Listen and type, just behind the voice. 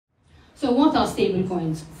So what are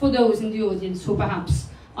stablecoins? For those in the audience who perhaps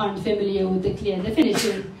aren't familiar with the clear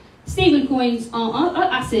definition, stablecoins are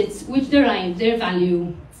assets which derive their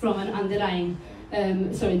value from an underlying,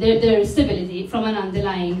 their stability from an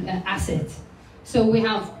underlying asset. So we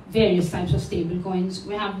have various types of stablecoins.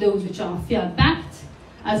 We have those which are fiat-backed,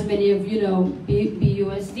 as many of you know,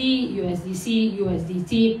 BUSD, USDC,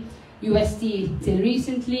 USDT, USD till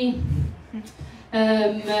recently.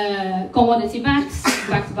 Commodity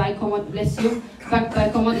backed by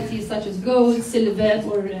commodities such as gold, silver,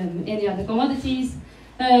 or any other commodities.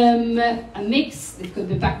 A mix, it could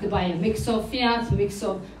be backed by a mix of fiat, mix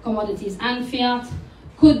of commodities and fiat.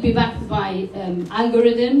 Could be backed by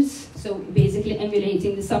algorithms, so basically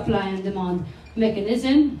emulating the supply and demand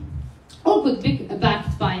mechanism, or could be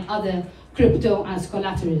backed by other crypto as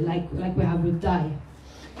collateral, like we have with DAI.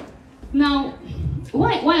 Now,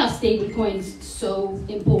 why are stablecoins so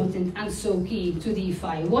important and so key to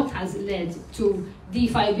DeFi? What has led to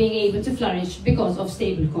DeFi being able to flourish because of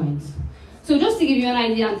stablecoins? So just to give you an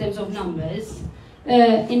idea in terms of numbers,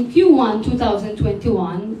 in Q1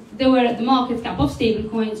 2021, the market cap of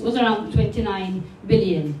stablecoins was around 29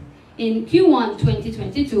 billion. In Q1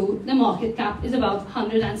 2022, the market cap is about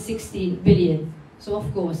 160 billion. So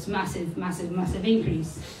of course, massive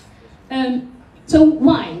increase. So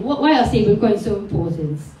why are stablecoins so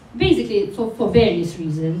important? Basically, for various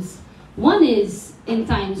reasons. One is in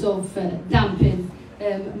times of dampened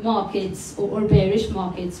markets or bearish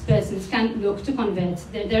markets, persons can look to convert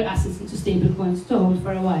their assets into stablecoins to hold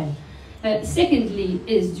for a while. Secondly,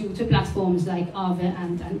 is due to platforms like Aave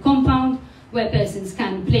and Compound, where persons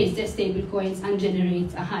can place their stablecoins and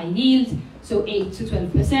generate a high yield, so 8 to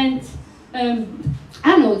 12%,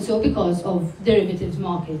 and also because of derivatives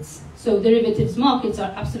markets. So derivatives markets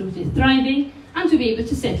are absolutely thriving, and to be able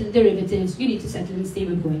to settle derivatives, you need to settle in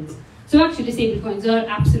stablecoins. So actually, stablecoins are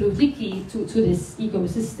absolutely key to this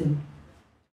ecosystem.